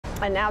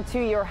And now to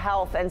your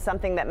health and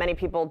something that many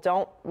people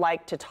don't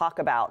like to talk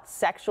about,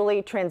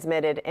 sexually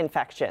transmitted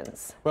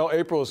infections. Well,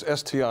 April is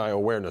STI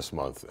Awareness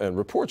Month, and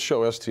reports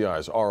show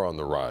STIs are on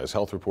the rise.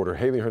 Health reporter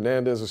Haley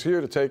Hernandez is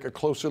here to take a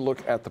closer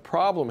look at the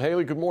problem.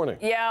 Haley, good morning.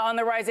 Yeah, on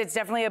the rise. It's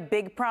definitely a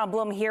big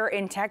problem here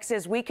in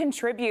Texas. We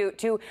contribute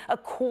to a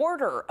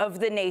quarter of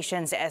the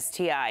nation's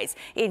STIs.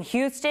 In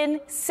Houston,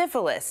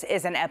 syphilis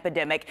is an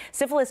epidemic.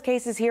 Syphilis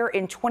cases here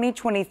in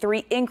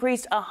 2023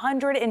 increased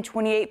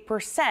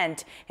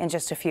 128% in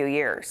just a few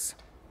years.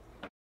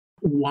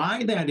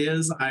 Why that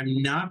is,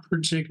 I'm not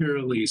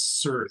particularly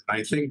certain.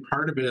 I think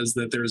part of it is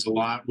that there's a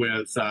lot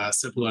with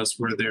syphilis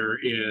where there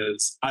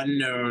is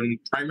unknown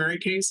primary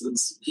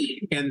cases,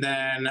 and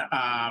then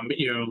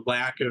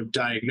lack of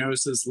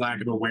diagnosis,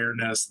 lack of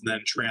awareness, and then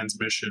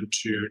transmission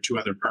to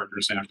other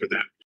partners after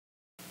that.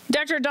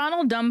 Dr.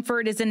 Donald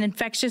Dumford is an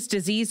infectious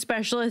disease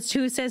specialist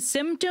who says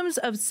symptoms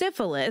of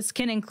syphilis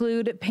can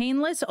include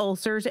painless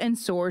ulcers and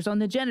sores on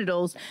the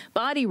genitals,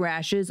 body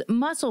rashes,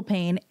 muscle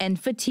pain, and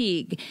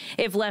fatigue.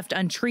 If left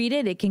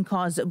untreated, it can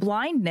cause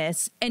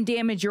blindness and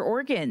damage your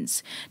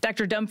organs.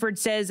 Dr. Dumford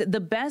says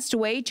the best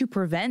way to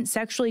prevent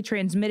sexually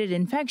transmitted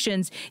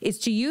infections is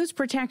to use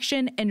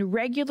protection and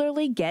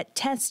regularly get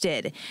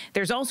tested.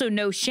 There's also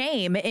no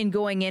shame in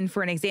going in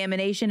for an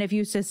examination if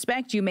you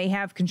suspect you may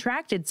have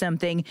contracted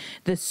something.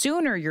 The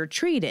sooner you're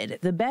treated,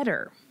 the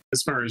better.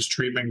 As far as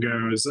treatment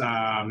goes,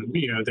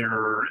 there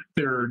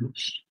are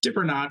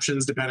different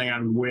options depending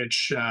on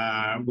which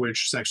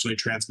sexually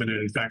transmitted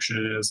infection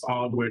it is,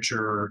 all of which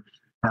are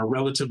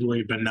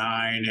relatively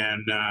benign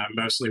and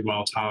mostly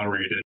well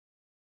tolerated.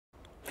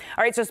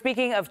 All right, so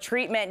speaking of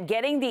treatment,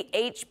 getting the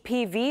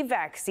HPV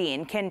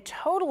vaccine can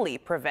totally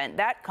prevent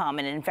that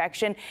common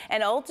infection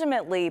and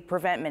ultimately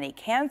prevent many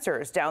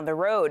cancers down the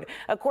road.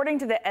 According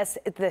to the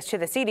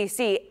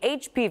CDC,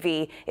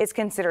 HPV is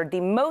considered the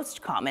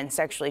most common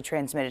sexually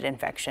transmitted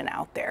infection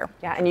out there.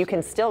 Yeah, and you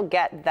can still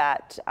get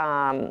that.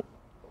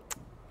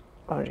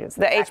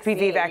 The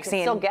HPV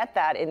vaccine. You can still get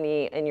that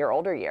in your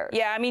older years.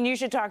 Yeah, I mean, you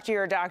should talk to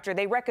your doctor.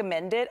 They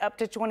recommend it up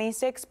to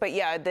 26, but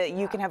yeah,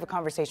 you can have a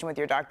conversation with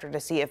your doctor to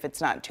see if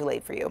it's not too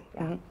late for you.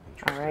 Yeah.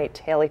 All right,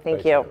 Haley,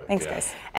 thank you. Thanks, guys.